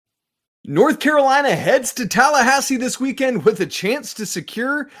North Carolina heads to Tallahassee this weekend with a chance to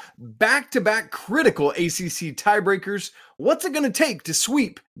secure back-to-back critical ACC tiebreakers. What's it going to take to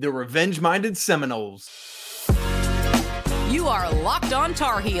sweep the revenge-minded Seminoles? You are Locked On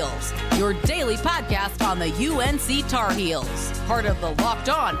Tar Heels, your daily podcast on the UNC Tar Heels. Part of the Locked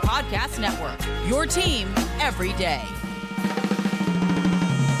On Podcast Network, your team every day.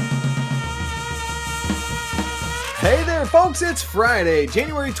 Hey there, folks. It's Friday,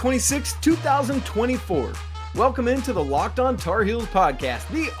 January 26, 2024. Welcome into the Locked On Tar Heels podcast,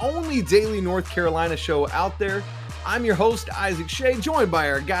 the only daily North Carolina show out there. I'm your host, Isaac Shea, joined by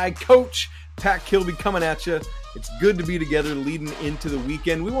our guy, Coach Pat Kilby, coming at you. It's good to be together leading into the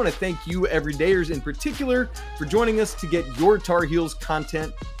weekend. We want to thank you, everydayers in particular, for joining us to get your Tar Heels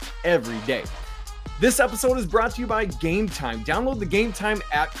content every day. This episode is brought to you by Game Time. Download the Game Time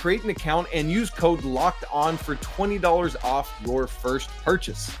app, create an account, and use code LOCKEDON for $20 off your first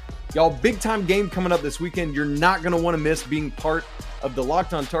purchase. Y'all, big time game coming up this weekend. You're not going to want to miss being part of the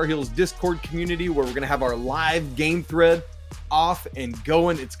Locked On Tar Heels Discord community, where we're going to have our live game thread off and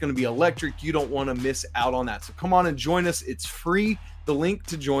going. It's going to be electric. You don't want to miss out on that. So come on and join us. It's free. The link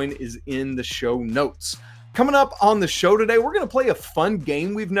to join is in the show notes. Coming up on the show today, we're going to play a fun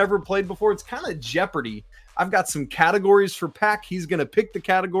game we've never played before. It's kind of Jeopardy. I've got some categories for Pac. He's going to pick the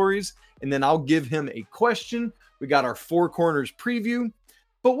categories, and then I'll give him a question. We got our Four Corners preview,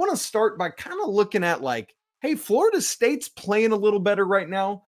 but want to start by kind of looking at hey, Florida State's playing a little better right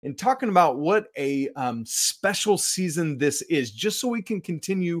now, and talking about what a special season this is, just so we can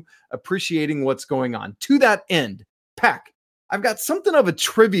continue appreciating what's going on. To that end, Pac, I've got something of a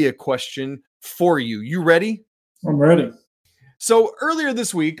trivia question for you. You ready? I'm ready. So earlier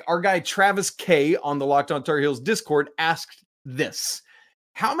this week, our guy Travis K on the Locked On Tar Heels Discord asked this: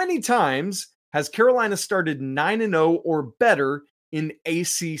 how many times has Carolina started 9-0 or better in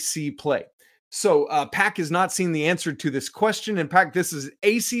ACC play? So Pac has not seen the answer to this question. And Pac, this is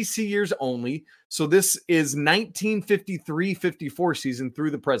ACC years only. So this is 1953-54 season through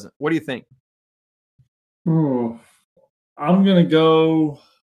the present. What do you think? Ooh, I'm going to go...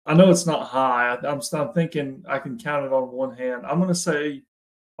 I know it's not high. I'm thinking I can count it on one hand. I'm going to say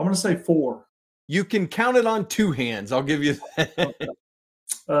 4. You can count it on 2 hands. I'll give you that. Okay.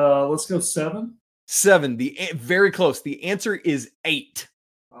 Let's go 7. 7. Very close. The answer is 8.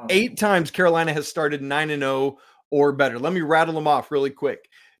 8 times Carolina has started 9-0 or better. Let me rattle them off really quick.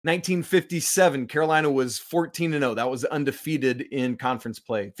 1957, Carolina was 14-0. That was undefeated in conference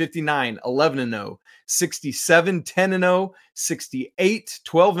play. 59, 11-0. 67, 10-0. 68,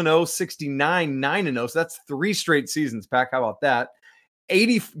 12-0. 69, 9-0. So that's 3 straight seasons, Pac. How about that?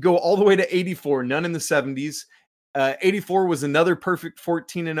 80, go all the way to 84, none in the 70s. 84 was another perfect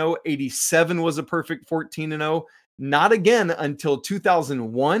 14-0. 87 was a perfect 14-0. Not again until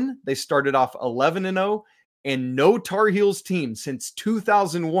 2001. They started off 11-0. And no Tar Heels team since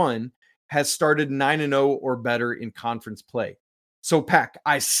 2001 has started 9-0 or better in conference play. So, Pac,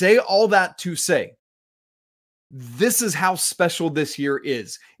 I say all that to say, this is how special this year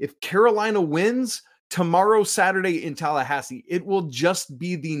is. If Carolina wins tomorrow, Saturday in Tallahassee, it will just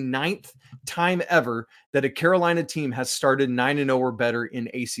be the 9th time ever that a Carolina team has started 9-0 or better in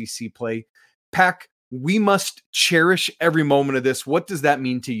ACC play. Pac, we must cherish every moment of this. What does that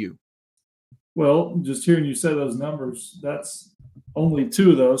mean to you? Well, just hearing you say those numbers, that's only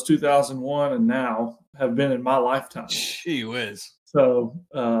 2 of those, 2001 and now, have been in my lifetime. Gee whiz. So,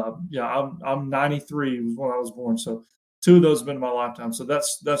 I'm 93 was when I was born. So 2 of those have been in my lifetime. So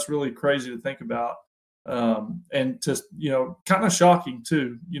that's really crazy to think about. And just, kind of shocking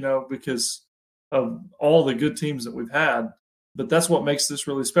too, because of all the good teams that we've had. But that's what makes this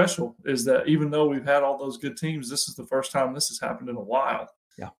really special, is that even though we've had all those good teams, this is the first time this has happened in a while.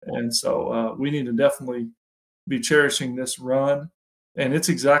 Yeah. And so we need to definitely be cherishing this run. And it's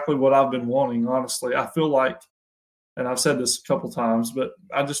exactly what I've been wanting, honestly. I feel like, and I've said this a couple times, but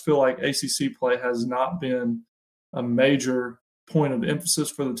I just feel like ACC play has not been a major point of emphasis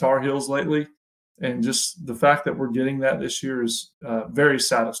for the Tar Heels lately. And just the fact that we're getting that this year is very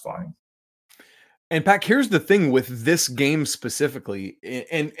satisfying. And Pac, here's the thing with this game specifically,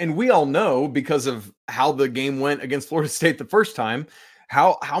 and we all know because of how the game went against Florida State the first time,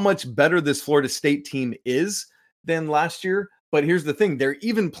 how much better this Florida State team is than last year. But here's the thing, they're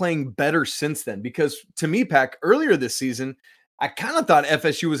even playing better since then, because to me, Pac, earlier this season, I kind of thought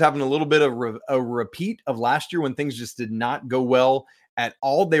FSU was having a little bit of a repeat of last year when things just did not go well at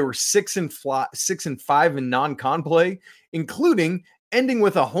all. They were 6-5 in non-con play, including ending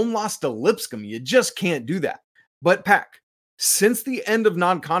with a home loss to Lipscomb. You just can't do that. But Pac, since the end of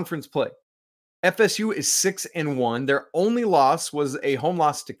non-conference play, FSU is 6-1. Their only loss was a home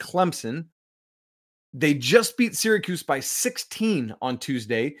loss to Clemson. They just beat Syracuse by 16 on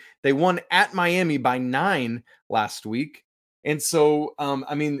Tuesday. They won at Miami by 9 last week. And so,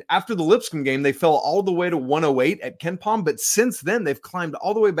 after the Lipscomb game, they fell all the way to 108 at KenPom. But since then, they've climbed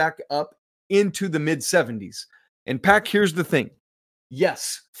all the way back up into the mid-70s. And Pack, here's the thing.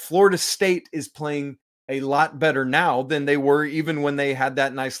 Yes, Florida State is playing a lot better now than they were even when they had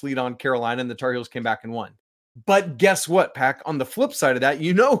that nice lead on Carolina and the Tar Heels came back and won. But guess what, Pack? On the flip side of that,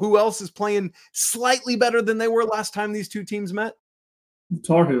 you know who else is playing slightly better than they were last time these two teams met? The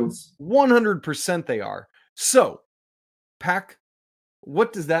Tar Heels. 100% they are. So, Pack,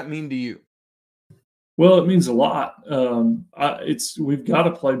 what does that mean to you? Well, it means a lot. We've got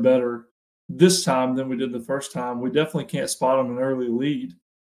to play better this time than we did the first time. We definitely can't spot them an early lead,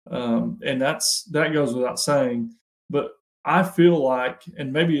 and that goes without saying. But I feel like,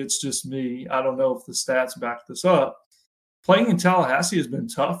 and maybe it's just me, I don't know if the stats back this up, playing in Tallahassee has been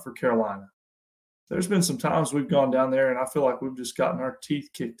tough for Carolina. There's been some times we've gone down there and I feel like we've just gotten our teeth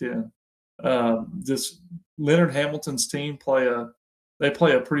kicked in. This Leonard Hamilton's team play a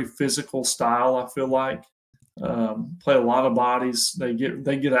pretty physical style, I feel like. Play a lot of bodies. They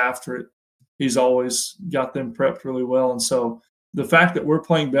get after it. He's always got them prepped really well. And so the fact that we're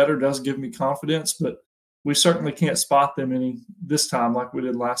playing better does give me confidence, but we certainly can't spot them any this time like we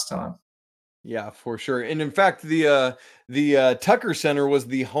did last time. Yeah, for sure. And in fact, the Tucker Center was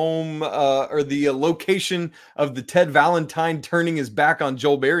the home or the location of the Ted Valentine turning his back on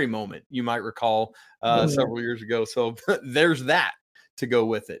Joel Berry moment, you might recall several years ago. So there's that to go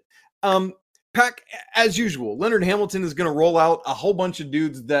with it. Pack, as usual, Leonard Hamilton is going to roll out a whole bunch of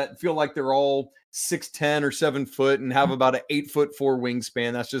dudes that feel like they're all 6'10" or 7 foot and have about an 8'4"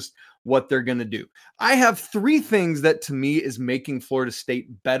 wingspan. That's just what they're going to do. I have 3 things that to me is making Florida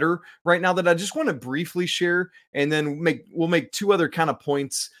State better right now that I just want to briefly share. And then we'll make 2 other kind of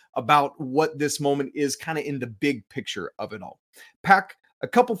points about what this moment is kind of in the big picture of it all. Pack, a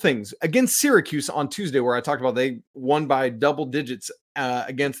couple things against Syracuse on Tuesday, where I talked about they won by double digits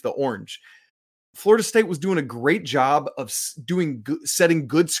against the Orange. Florida State was doing a great job of setting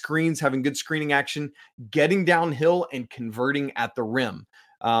good screens, having good screening action, getting downhill and converting at the rim.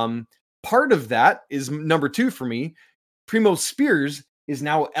 Part of that is number 2 for me. Primo Spears is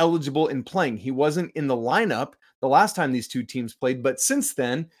now eligible in playing. He wasn't in the lineup the last time these two teams played, but since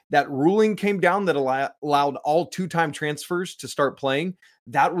then, that ruling came down that allowed all 2-time transfers to start playing.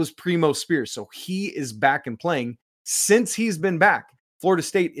 That was Primo Spears. So he is back and playing. Since he's been back, Florida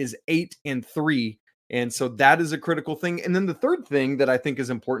State is 8-3. And so that is a critical thing. And then the third thing that I think is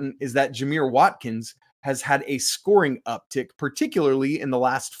important is that Jamir Watkins has had a scoring uptick, particularly in the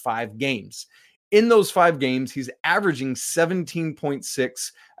last 5 games. In those 5 games, he's averaging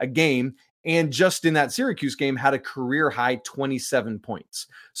 17.6 a game. And just in that Syracuse game, had a career high 27 points.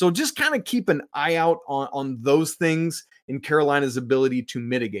 So just kind of keep an eye out on those things in Carolina's ability to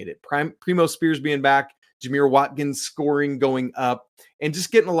mitigate it. Primo Spears being back, Jamir Watkins scoring going up, and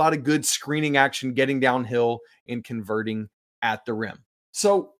just getting a lot of good screening action, getting downhill and converting at the rim.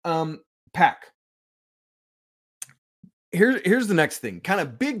 So, Pack, here's the next thing, kind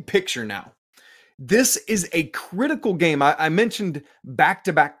of big picture now. This is a critical game. I mentioned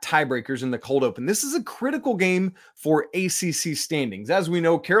back-to-back tiebreakers in the cold open. This is a critical game for ACC standings. As we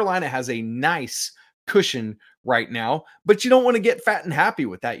know, Carolina has a nice cushion right now, but you don't want to get fat and happy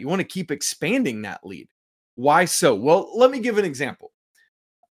with that. You want to keep expanding that lead. Why so? Well, let me give an example.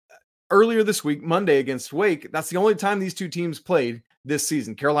 Earlier this week, Monday against Wake, that's the only time these two teams played this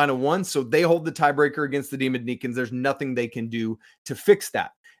season. Carolina won, so they hold the tiebreaker against the Demon Deacons. There's nothing they can do to fix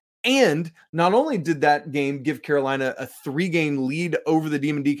that. And not only did that game give Carolina a 3-game lead over the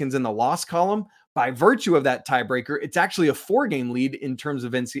Demon Deacons in the loss column, by virtue of that tiebreaker, it's actually a 4-game lead in terms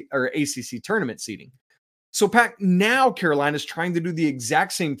of ACC tournament seeding. So, Pack, now Carolina's trying to do the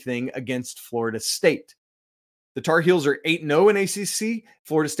exact same thing against Florida State. The Tar Heels are 8-0 in ACC.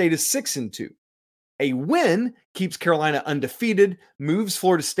 Florida State is 6-2. A win keeps Carolina undefeated, moves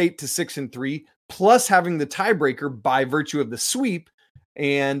Florida State to 6-3, plus having the tiebreaker by virtue of the sweep,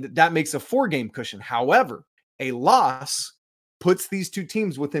 and that makes a 4-game cushion. However, a loss puts these two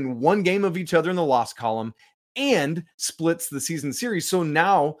teams within 1 game of each other in the loss column and splits the season series. So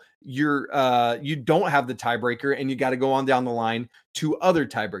now you don't have the tiebreaker and you got to go on down the line to other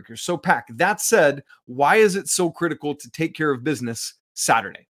tiebreakers. So, Pack, that said, why is it so critical to take care of business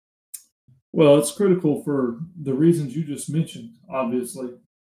Saturday? Well, it's critical for the reasons you just mentioned. Obviously,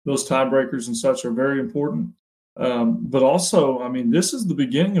 those tiebreakers and such are very important. But also, I mean, this is the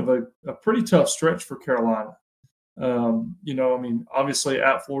beginning of a pretty tough stretch for Carolina. Obviously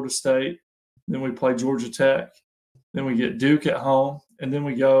at Florida State, Then we play Georgia Tech. Then we get Duke at home. And then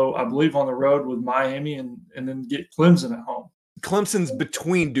we go, I believe, on the road with Miami and then get Clemson at home. Clemson's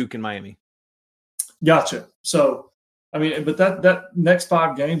between Duke and Miami. Gotcha. So, I mean, but that next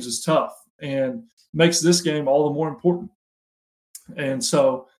 5 games is tough and makes this game all the more important. And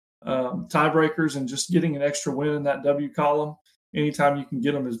so tiebreakers and just getting an extra win in that W column, anytime you can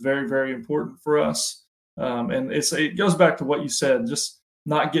get them, is very, very important for us. And it goes back to what you said, just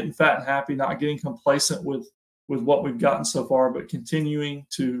not getting fat and happy, not getting complacent with what we've gotten so far, but continuing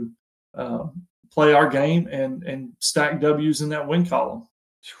to play our game and stack W's in that win column.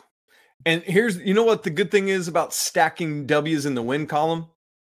 And you know what the good thing is about stacking W's in the win column?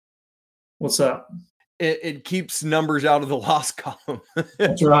 What's that? It keeps numbers out of the loss column.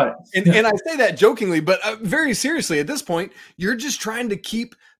 That's right. And I say that jokingly, but very seriously, at this point, you're just trying to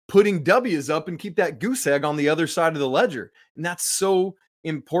keep putting W's up and keep that goose egg on the other side of the ledger. And that's so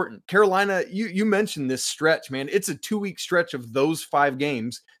important. Carolina, you mentioned this stretch, man. It's a 2-week stretch of those 5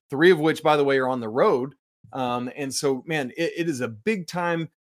 games, 3 of which, by the way, are on the road. And so, man, it is a big time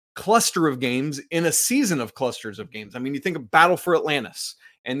cluster of games in a season of clusters of games. I mean, you think of Battle for Atlantis,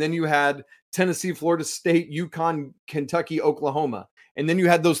 and then you had Tennessee, Florida State, UConn, Kentucky, Oklahoma. And then you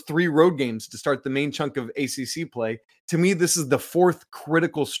had those 3 road games to start the main chunk of ACC play. To me, this is the 4th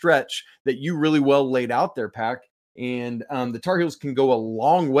critical stretch that you really well laid out there, Pack. And the Tar Heels can go a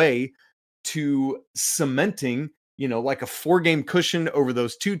long way to cementing, like a 4-game cushion over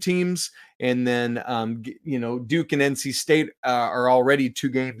those 2 teams. And then, Duke and NC State are already 2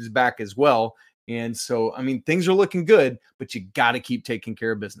 games back as well. And so, I mean, things are looking good, but you got to keep taking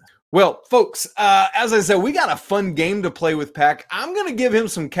care of business. Well, folks, as I said, we got a fun game to play with Pack. I'm going to give him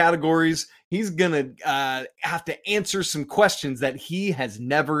some categories. He's going to have to answer some questions that he has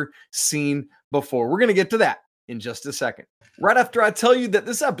never seen before. We're going to get to that in just a second. Right after I tell you that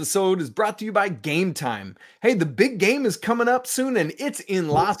this episode is brought to you by Game Time. Hey, the big game is coming up soon, and it's in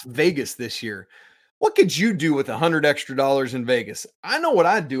Las Vegas this year. What could you do with $100 extra in Vegas? I know what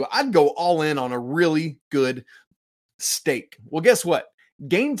I'd do. I'd go all in on a really good steak. Well, guess what?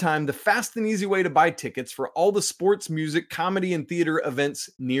 Game Time, the fast and easy way to buy tickets for all the sports, music, comedy, and theater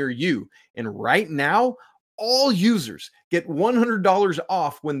events near you. And right now, all users get $100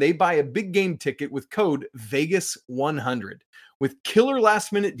 off when they buy a big game ticket with code VEGAS100. With killer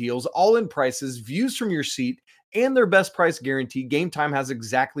last-minute deals, all-in prices, views from your seat, and their best price guarantee, Game Time has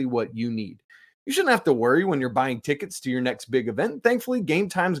exactly what you need. You shouldn't have to worry when you're buying tickets to your next big event. Thankfully, Game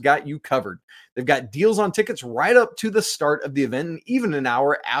Time's got you covered. They've got deals on tickets right up to the start of the event and even an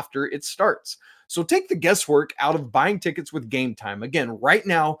hour after it starts. So take the guesswork out of buying tickets with Game Time. Again, right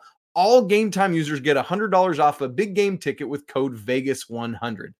now, all Game Time users get $100 off a big game ticket with code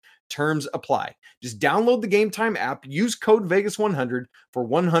VEGAS100. Terms apply. Just download the Game Time app, use code VEGAS100 for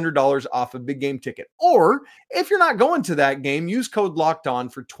 $100 off a big game ticket. Or if you're not going to that game, use code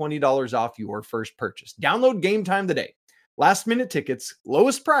LOCKEDON for $20 off your first purchase. Download Game Time today. Last minute tickets,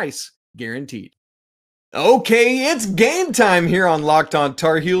 lowest price, guaranteed. Okay, it's game time here on Locked On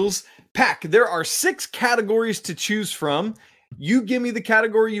Tar Heels. Pack, there are 6 categories to choose from. You give me the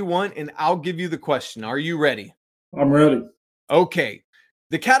category you want, and I'll give you the question. Are you ready? I'm ready. Okay.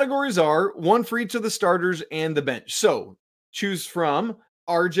 The categories are one for each of the starters and the bench. So choose from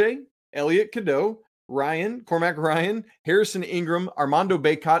RJ, Elliot Cadeau, Cormac Ryan, Harrison Ingram, Armando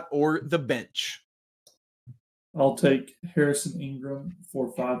Bacot, or the bench. I'll take Harrison Ingram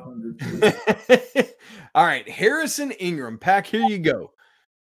for 500. All right. Harrison Ingram. Pack, here you go.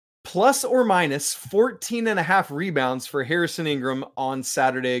 Plus or minus 14.5 rebounds for Harrison Ingram on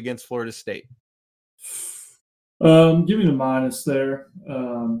Saturday against Florida State. Give me the minus there.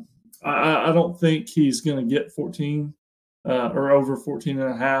 I don't think he's going to get 14 or over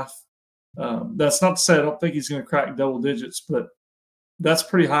 14.5. That's not to say I don't think he's going to crack double digits, but that's a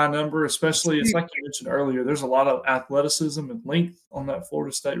pretty high number, especially it's like you mentioned earlier. There's a lot of athleticism and length on that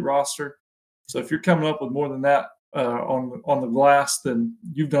Florida State roster. So if you're coming up with more than that on the glass, then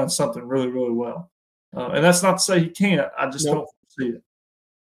you've done something really, really well. And that's not to say he can't. I just don't see it.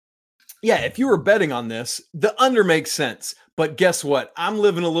 Yeah, if you were betting on this, the under makes sense. But guess what? I'm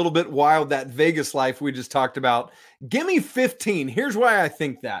living a little bit wild, that Vegas life we just talked about. Give me 15. Here's why I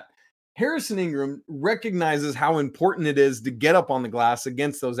think that. Harrison Ingram recognizes how important it is to get up on the glass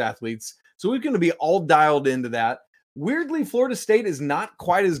against those athletes. So he's going to be all dialed into that. Weirdly, Florida State is not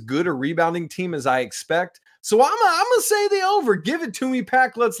quite as good a rebounding team as I expect. So I'm going to say the over. Give it to me,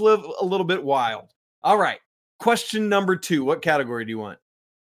 Pack. Let's live a little bit wild. All right. Question number 2. What category do you want?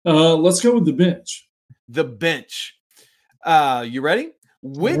 Let's go with the bench. The bench. You ready?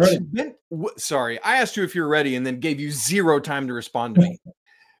 Sorry, I asked you if you're ready and then gave you 0 time to respond to me.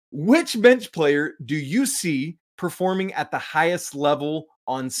 Which bench player do you see performing at the highest level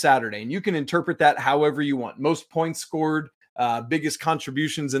on Saturday? And you can interpret that however you want. Most points scored, biggest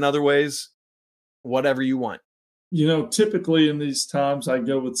contributions in other ways, whatever you want. Typically in these times I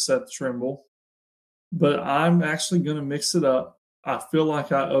go with Seth Trimble, but I'm actually going to mix it up. I feel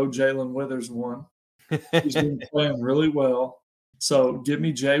like I owe Jalen Withers one. He's been playing really well. So give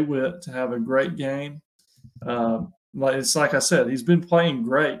me Jay Witt to have a great game. It's like I said, he's been playing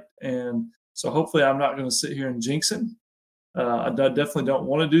great. And so hopefully I'm not going to sit here and jinx him. I definitely don't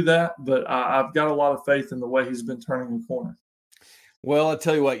want to do that, but I've got a lot of faith in the way he's been turning the corner. Well, I'll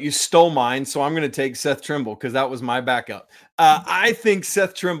tell you what, you stole mine, so I'm going to take Seth Trimble because that was my backup. I think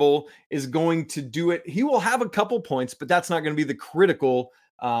Seth Trimble is going to do it. He will have a couple points, but that's not going to be the critical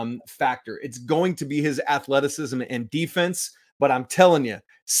factor. It's going to be his athleticism and defense, but I'm telling you,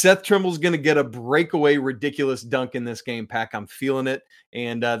 Seth Trimble's going to get a breakaway ridiculous dunk in this game, Pack. I'm feeling it,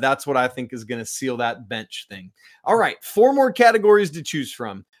 and that's what I think is going to seal that bench thing. All right, 4 more categories to choose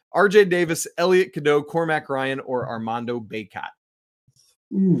from. RJ Davis, Elliot Cadeau, Cormac Ryan, or Armando Bacot.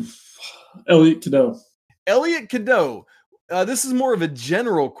 Elliot Cadeau. Elliot Cadeau. This is more of a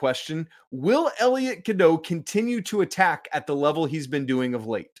general question. Will Elliot Cadeau continue to attack at the level he's been doing of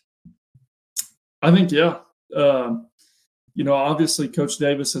late? I think, yeah. Obviously Coach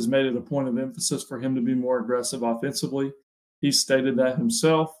Davis has made it a point of emphasis for him to be more aggressive offensively. He stated that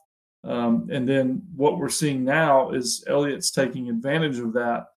himself. And then what we're seeing now is Elliot's taking advantage of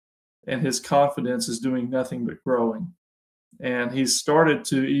that, and his confidence is doing nothing but growing. And he's started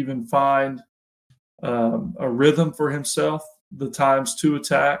to even find a rhythm for himself, the times to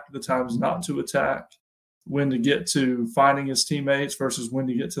attack, the times not to attack, when to get to finding his teammates versus when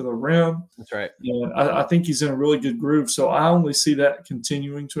to get to the rim. That's right. And I think he's in a really good groove. So I only see that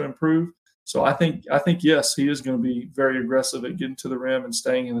continuing to improve. So I think yes, he is going to be very aggressive at getting to the rim and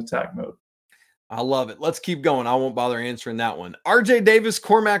staying in attack mode. I love it. Let's keep going. I won't bother answering that one. RJ Davis,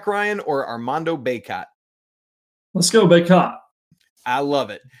 Cormac Ryan, or Armando Bacot? Let's go Bacot. I love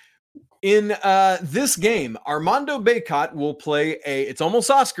it. In this game, Armando Bacot will play it's almost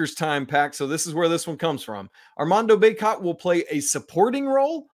Oscars time, Pack, so this is where this one comes from. Armando Bacot will play a supporting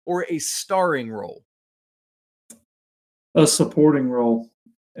role or a starring role? A supporting role.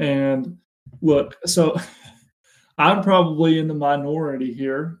 And look, so I'm probably in the minority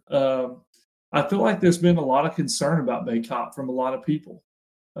here. I feel like there's been a lot of concern about Bacot from a lot of people.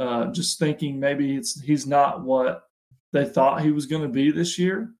 Just thinking maybe he's not what they thought he was going to be this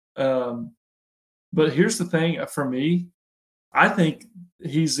year. But here's the thing for me, I think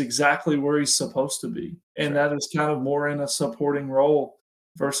he's exactly where he's supposed to be. And that is kind of more in a supporting role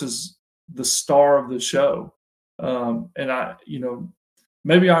versus the star of the show. And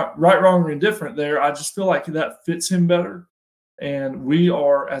maybe I'm right, wrong, or indifferent there. I just feel like that fits him better. And we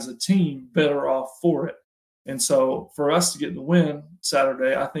are, as a team, better off for it. And so for us to get the win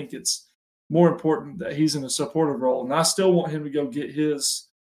Saturday, I think it's more important that he's in a supportive role. And I still want him to go get his,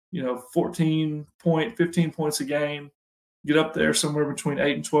 15 points a game, get up there somewhere between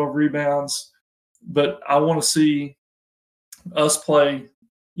 8 and 12 rebounds. But I want to see us play,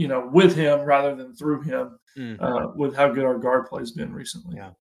 with him rather than through him, with how good our guard play has been recently.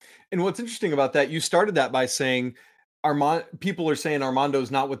 Yeah. And what's interesting about that, you started that by saying people are saying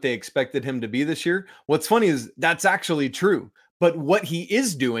Armando's not what they expected him to be this year. What's funny is that's actually true. But what he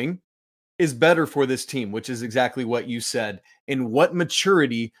is doing is better for this team, which is exactly what you said. And what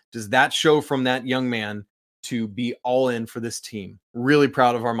maturity does that show from that young man to be all in for this team? Really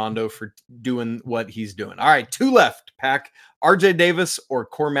proud of Armando for doing what he's doing. All right, 2 left, Pack. RJ Davis or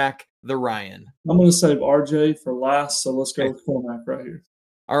Cormac the Ryan? I'm going to save RJ for last, so let's go with Cormac right here.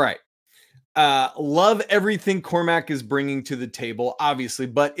 All right. Love everything Cormac is bringing to the table, obviously,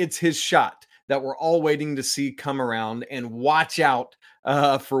 but it's his shot that we're all waiting to see come around, and watch out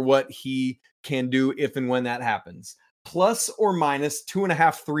for what he can do if and when that happens. Plus or minus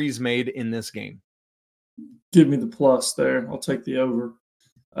 2.5 threes made in this game? Give me the plus there. I'll take the over.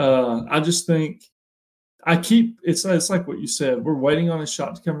 I just think it's like what you said. We're waiting on his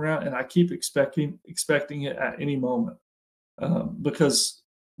shot to come around, and I keep expecting it at any moment because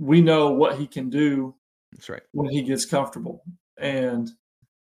we know what he can do. That's right. When he gets comfortable. And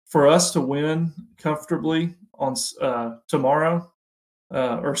for us to win comfortably on tomorrow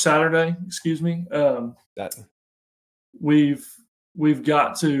or Saturday, excuse me, we've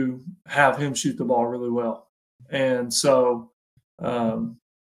got to have him shoot the ball really well. And so I'm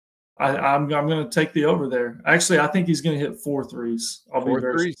going to take the over there. Actually, I think he's going to hit 4 threes. I'll be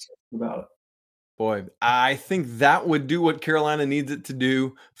very specific about it. Boy, I think that would do what Carolina needs it to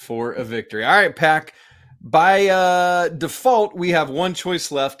do for a victory. All right, Pack. By default, we have one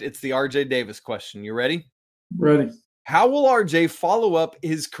choice left. It's the RJ Davis question. You ready? Ready. How will RJ follow up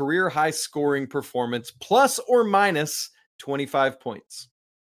his career high scoring performance plus or minus 25 points?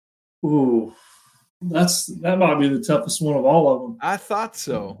 Ooh, that might be the toughest one of all of them. I thought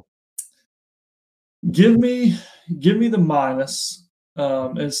so. Give me the minus.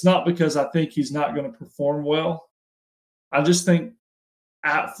 It's not because I think he's not going to perform well. I just think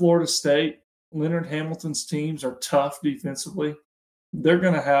at Florida State, Leonard Hamilton's teams are tough defensively. They're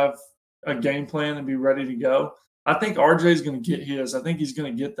going to have a game plan and be ready to go. I think RJ is going to get his. I think he's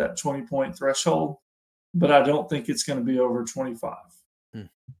going to get that 20-point threshold, but I don't think it's going to be over 25.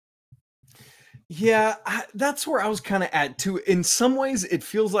 Yeah, that's where I was kind of at too. In some ways, it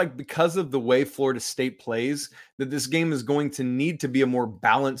feels like because of the way Florida State plays, that this game is going to need to be a more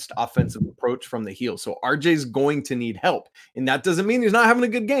balanced offensive approach from the heel. So RJ's going to need help. And that doesn't mean he's not having a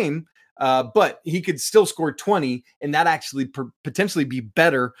good game, but he could still score 20, and that actually potentially be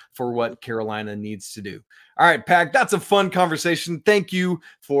better for what Carolina needs to do. All right, Pack, that's a fun conversation. Thank you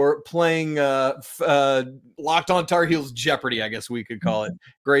for playing Locked On Tar Heels Jeopardy, I guess we could call it.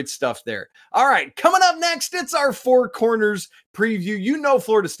 Great stuff there. All right, coming up next, it's our Four Corners preview. You know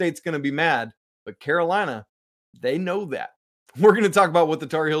Florida State's going to be mad, but Carolina, they know that. We're going to talk about what the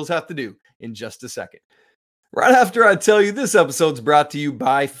Tar Heels have to do in just a second. Right after I tell you, this episode's brought to you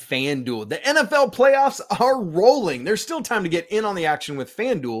by FanDuel. The NFL playoffs are rolling. There's still time to get in on the action with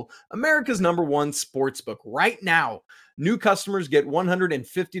FanDuel, America's #1 sportsbook. Right now, new customers get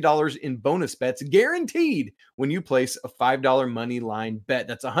 $150 in bonus bets guaranteed when you place a $5 money line bet.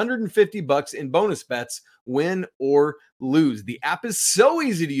 That's $150 in bonus bets, win or lose. The app is so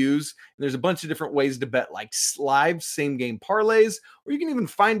easy to use. There's a bunch of different ways to bet, like live same-game parlays, or you can even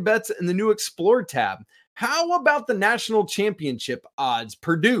find bets in the new Explore tab. How about the national championship odds?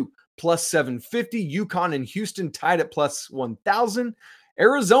 Purdue plus 750, UConn and Houston tied at plus 1,000,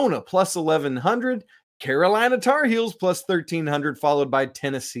 Arizona plus 1,100, Carolina Tar Heels plus 1,300, followed by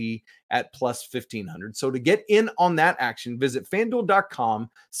Tennessee at plus 1,500. So to get in on that action, visit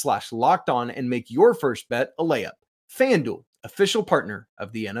FanDuel.com/lockedon and make your first bet a layup. FanDuel, official partner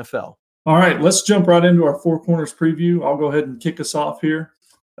of the NFL. All right, let's jump right into our Four Corners preview. I'll go ahead and kick us off here.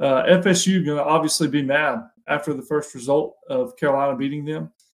 FSU going to obviously be mad after the first result of Carolina beating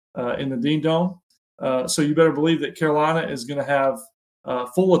them in the Dean Dome. So you better believe that Carolina is going to have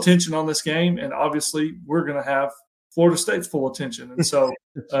full attention on this game, and obviously we're going to have Florida State's full attention. And so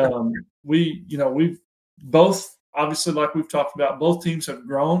we've both, obviously, like we've talked about, both teams have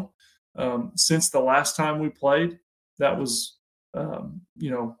grown since the last time we played. That was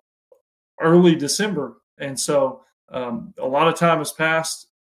early December, and so a lot of time has passed.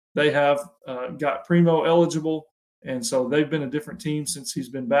 They have got Primo eligible, and so they've been a different team since he's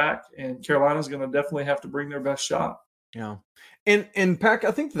been back, and Carolina's going to definitely have to bring their best shot. Yeah. And Pac,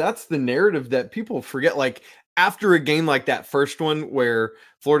 I think that's the narrative that people forget. Like after a game like that first one where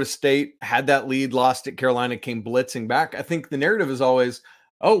Florida State had that lead, lost it, Carolina came blitzing back, I think the narrative is always,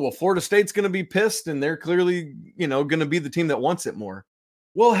 oh, well, Florida State's going to be pissed, and they're clearly, going to be the team that wants it more.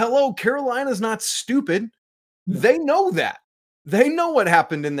 Well, hello, Carolina's not stupid. They know that. They know what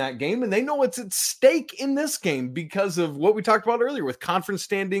happened in that game, and they know what's at stake in this game because of what we talked about earlier with conference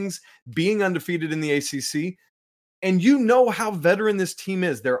standings, being undefeated in the ACC. And you know how veteran this team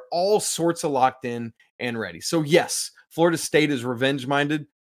is. They're all sorts of locked in and ready. So, yes, Florida State is revenge-minded,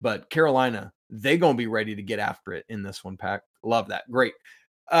 but Carolina, they're going to be ready to get after it in this one, Pac. Love that. Great.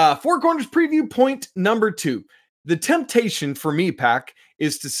 Four Corners preview point number 2. The temptation for me, Pac,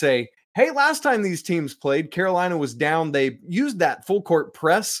 is to say, hey, last time these teams played, Carolina was down. They used that full court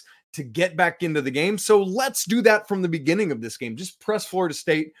press to get back into the game. So let's do that from the beginning of this game. Just press Florida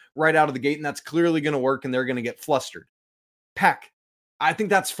State right out of the gate, and that's clearly going to work, and they're going to get flustered. Pac, I think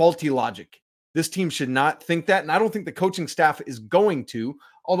that's faulty logic. This team should not think that, and I don't think the coaching staff is going to,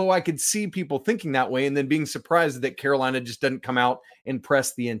 although I could see people thinking that way and then being surprised that Carolina just doesn't come out and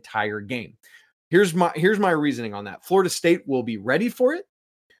press the entire game. Here's my reasoning on that. Florida State will be ready for it.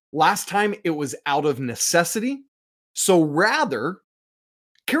 Last time it was out of necessity. So rather,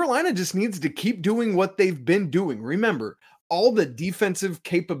 Carolina just needs to keep doing what they've been doing. Remember, all the defensive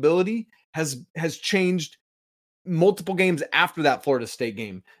capability has changed multiple games after that Florida State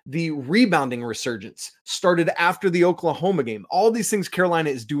game. The rebounding resurgence started after the Oklahoma game. All these things Carolina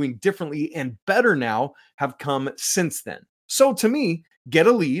is doing differently and better now have come since then. So to me, get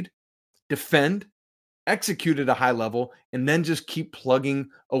a lead, defend, execute at a high level, and then just keep plugging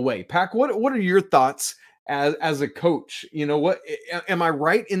away. Pac, what are your thoughts as a coach? What am I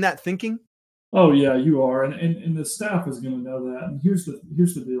right in that thinking? Oh yeah, you are, and the staff is going to know that. And here's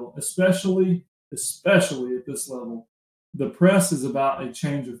the deal, especially especially at this level, the press is about a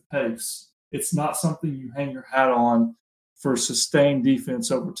change of pace. It's not something you hang your hat on for sustained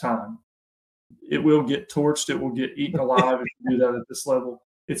defense over time. It will get torched. It will get eaten alive if you do that at this level.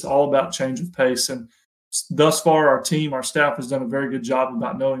 It's all about change of pace. And thus far, our team, our staff has done a very good job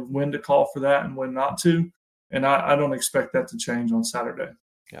about knowing when to call for that and when not to. And I don't expect that to change on Saturday.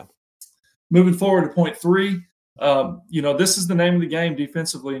 Yeah. Moving forward to point 3, this is the name of the game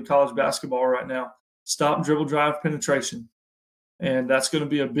defensively in college basketball right now. Stop dribble drive penetration. And that's going to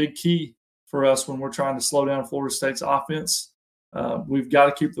be a big key for us when we're trying to slow down Florida State's offense. We've got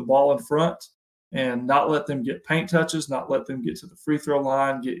to keep the ball in front and not let them get paint touches, not let them get to the free throw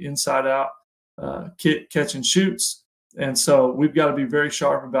line, get inside out, catch and shoots. And so we've got to be very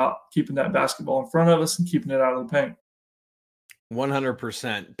sharp about keeping that basketball in front of us and keeping it out of the paint.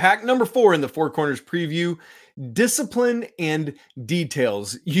 100%. Pack number 4 in the Four Corners preview, discipline and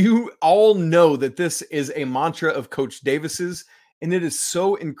details. You all know that this is a mantra of Coach Davis's, and it is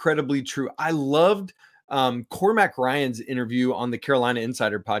so incredibly true. I loved Cormac Ryan's interview on the Carolina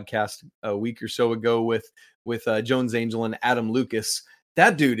Insider podcast a week or so ago with Jones Angel and Adam Lucas.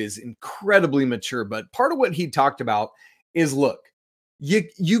 That dude is incredibly mature, but part of what he talked about is, look,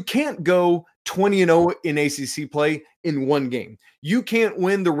 you can't go 20-0 in ACC play in one game. You can't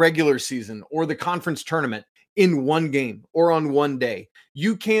win the regular season or the conference tournament in one game or on one day.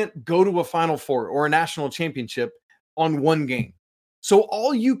 You can't go to a Final Four or a national championship on one game. So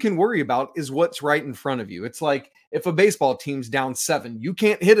all you can worry about is what's right in front of you. It's like if a baseball team's down 7, you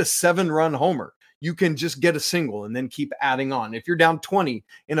can't hit a 7-run homer. You can just get a single and then keep adding on. If you're down 20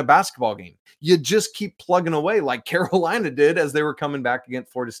 in a basketball game, you just keep plugging away like Carolina did as they were coming back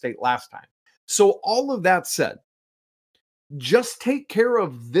against Florida State last time. So all of that said, just take care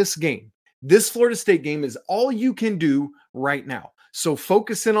of this game. This Florida State game is all you can do right now. So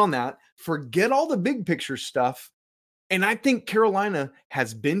focus in on that. Forget all the big picture stuff. And I think Carolina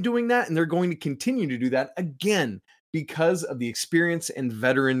has been doing that, and they're going to continue to do that again because of the experience and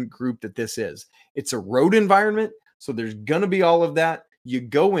veteran group that this is. It's a road environment, so there's going to be all of that. You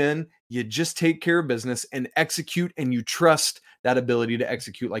go in, you just take care of business and execute, and you trust that ability to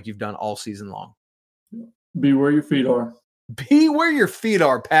execute like you've done all season long. Be where your feet are. Be where your feet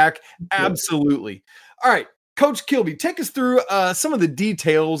are, Pack. Absolutely. All right, Coach Kilby, take us through some of the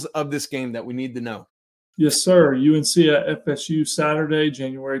details of this game that we need to know. Yes, sir. UNC at FSU Saturday,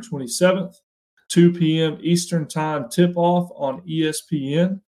 January 27th, 2 p.m. Eastern Time tip-off on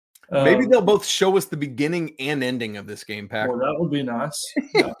ESPN. Maybe they'll both show us the beginning and ending of this game, Pack. Well, that would be nice.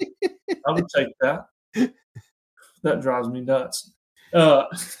 Yeah. I would take that. That drives me nuts.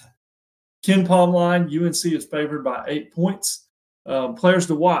 Ken Palm line, UNC is favored by 8 points. Players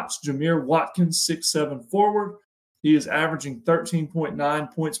to watch, Jameer Watkins, 6'7" forward. He is averaging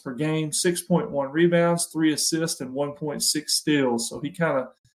 13.9 points per game, 6.1 rebounds, 3 assists, and 1.6 steals. So he kind of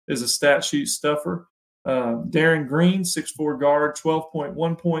is a stat sheet stuffer. Darren Green, 6'4" guard,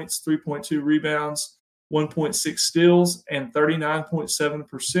 12.1 points, 3.2 rebounds, 1.6 steals, and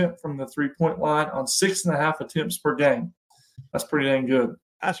 39.7% from the three-point line on 6.5 attempts per game. That's pretty dang good.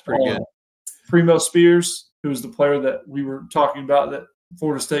 That's pretty good. Primo Spears, who is the player that we were talking about that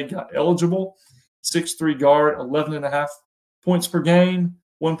Florida State got eligible, 6'3" guard, 11.5 points per game,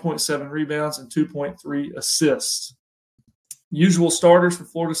 1.7 rebounds, and 2.3 assists. Usual starters for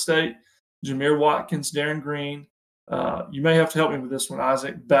Florida State, Jameer Watkins, Darren Green. You may have to help me with this one,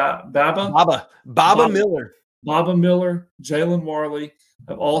 Isaac. Baba Miller. Baba Miller, Jalen Warley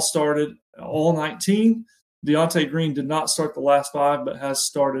have all started, all 19. Deontay Green did not start the last 5, but has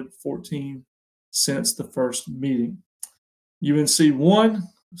started 14 since the first meeting. UNC won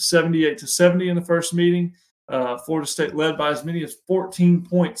 78-70 in the first meeting. Florida State led by as many as 14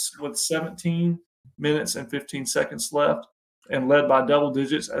 points with 17 minutes and 15 seconds left, and led by double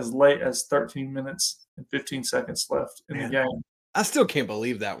digits as late as 13 minutes and 15 seconds left in the game. I still can't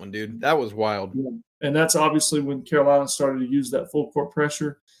believe that one, dude. That was wild. Yeah. And that's obviously when Carolina started to use that full court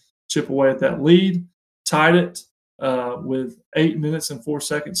pressure, chip away at that lead, tied it with 8 minutes and 4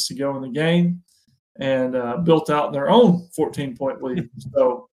 seconds to go in the game, and built out their own 14-point lead.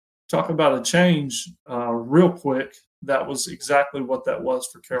 So talk about a change real quick. That was exactly what that was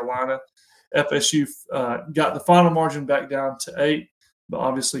for Carolina. FSU got the final margin back down to 8, but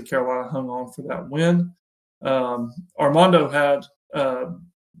obviously Carolina hung on for that win. Armando had a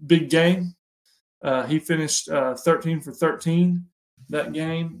big game. He finished 13 for 13 that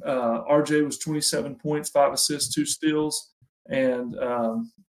game. RJ was 27 points, 5 assists, 2 steals, and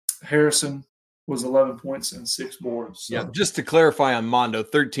Harrison was 11 points and 6 boards. So. Yeah, just to clarify on Mondo,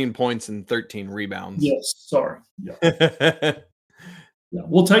 13 points and 13 rebounds. Yes, sorry. Yeah. Yeah,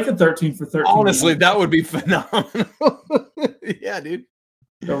 we'll take a 13 for 13. Honestly, that would be phenomenal. Yeah, dude.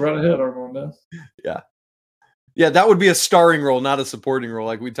 Go right ahead, Armando. Yeah. Yeah, that would be a starring role, not a supporting role,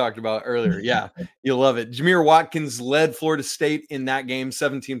 like we talked about earlier. Yeah, you'll love it. Jameer Watkins led Florida State in that game,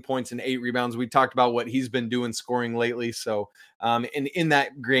 17 points and 8 rebounds. We talked about what he's been doing scoring lately. So, and in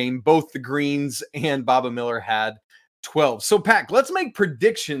that game, both the Greens and Baba Miller had 12. So, Pac, let's make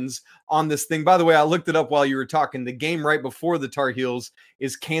predictions on this thing. By the way, I looked it up while you were talking. The game right before the Tar Heels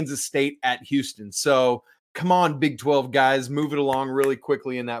is Kansas State at Houston. So, come on, Big 12 guys, move it along really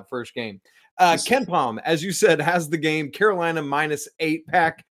quickly in that first game. Ken Palm, as you said, has the game Carolina -8.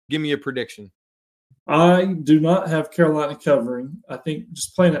 Pack. Give me a prediction. I do not have Carolina covering. I think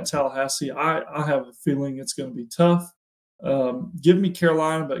just playing at Tallahassee, I have a feeling it's going to be tough. Give me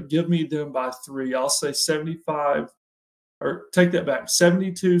Carolina, but give me them by 3. I'll say 75, or take that back,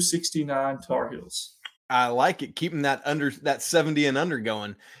 72-69 Tar Heels. I like it, keeping that 70 and under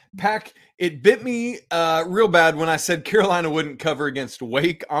going. Pack, it bit me real bad when I said Carolina wouldn't cover against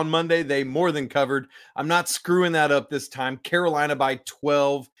Wake on Monday. They more than covered. I'm not screwing that up this time. Carolina by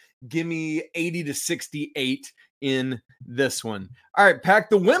 12. Give me 80-68 in this one. All right, Pack,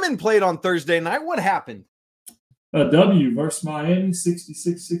 the women played on Thursday night. What happened? A W versus Miami,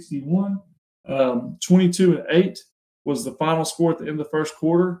 66-61. 22-8 was the final score at the end of the first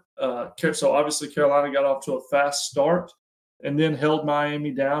quarter. So obviously Carolina got off to a fast start and then held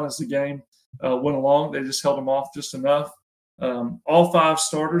Miami down as the game went along. They just held them off just enough. All 5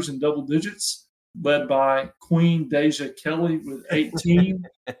 starters in double digits, led by Queen Deja Kelly with 18.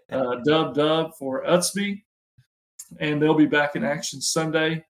 Dub for Utsby. And they'll be back in action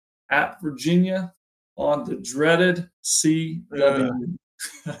Sunday at Virginia on the dreaded CW.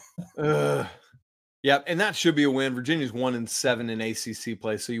 Yep, and that should be a win. Virginia's 1-7 in ACC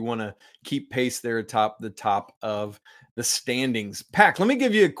play, so you want to keep pace there atop the top of the standings. Pack, let me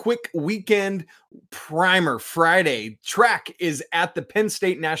give you a quick weekend primer. Friday, track is at the Penn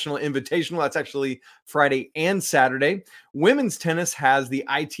State National Invitational. That's actually Friday and Saturday. Women's tennis has the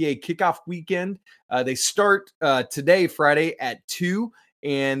ITA kickoff weekend. They start today, Friday at 2,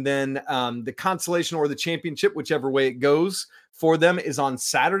 and then the consolation or the championship, whichever way it goes, for them is on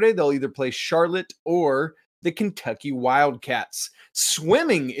Saturday. They'll either play Charlotte or the Kentucky Wildcats.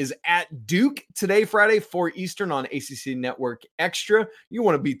 Swimming is at Duke today, Friday, 4 Eastern on ACC Network Extra. You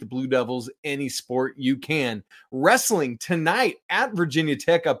want to beat the Blue Devils any sport you can. Wrestling tonight at Virginia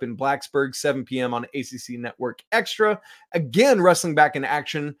Tech up in Blacksburg, 7 p.m. on ACC Network Extra. Again, wrestling back in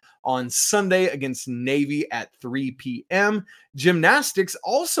action on Sunday against Navy at 3 p.m. Gymnastics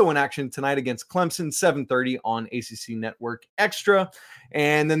also in action tonight against Clemson, 7:30 on ACC Network Extra.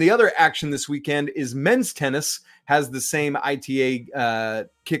 And then the other action this weekend is men's tennis has the same ITA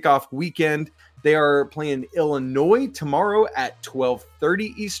kickoff weekend. They are playing Illinois tomorrow at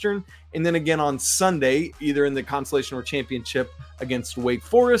 12:30 Eastern. And then again on Sunday, either in the consolation or championship against Wake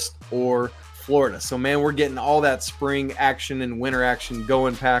Forest or Florida. So, man, we're getting all that spring action and winter action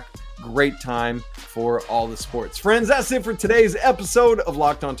going, Pack. Great time for all the sports. Friends, that's it for today's episode of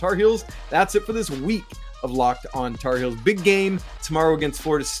Locked on Tar Heels. That's it for this week of Locked on Tar Heels. Big game tomorrow against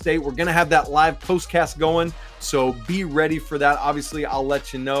Florida State. We're going to have that live postcast going, so be ready for that. Obviously, I'll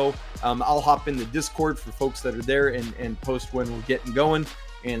let you know. I'll hop in the Discord for folks that are there and post when we're getting going,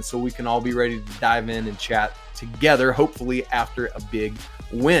 and so we can all be ready to dive in and chat together, hopefully after a big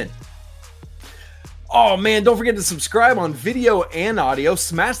win. Oh, man, don't forget to subscribe on video and audio.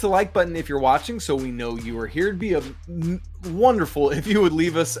 Smash the like button if you're watching so we know you are here. It'd be wonderful if you would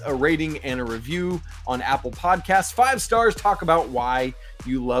leave us a rating and a review on Apple Podcasts. 5 stars, talk about why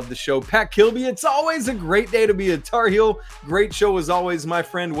you love the show. Pat Kilby, it's always a great day to be a Tar Heel. Great show as always, my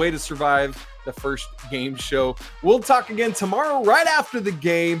friend. Way to survive the first game show. We'll talk again tomorrow right after the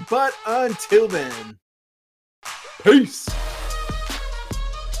game, but until then, peace.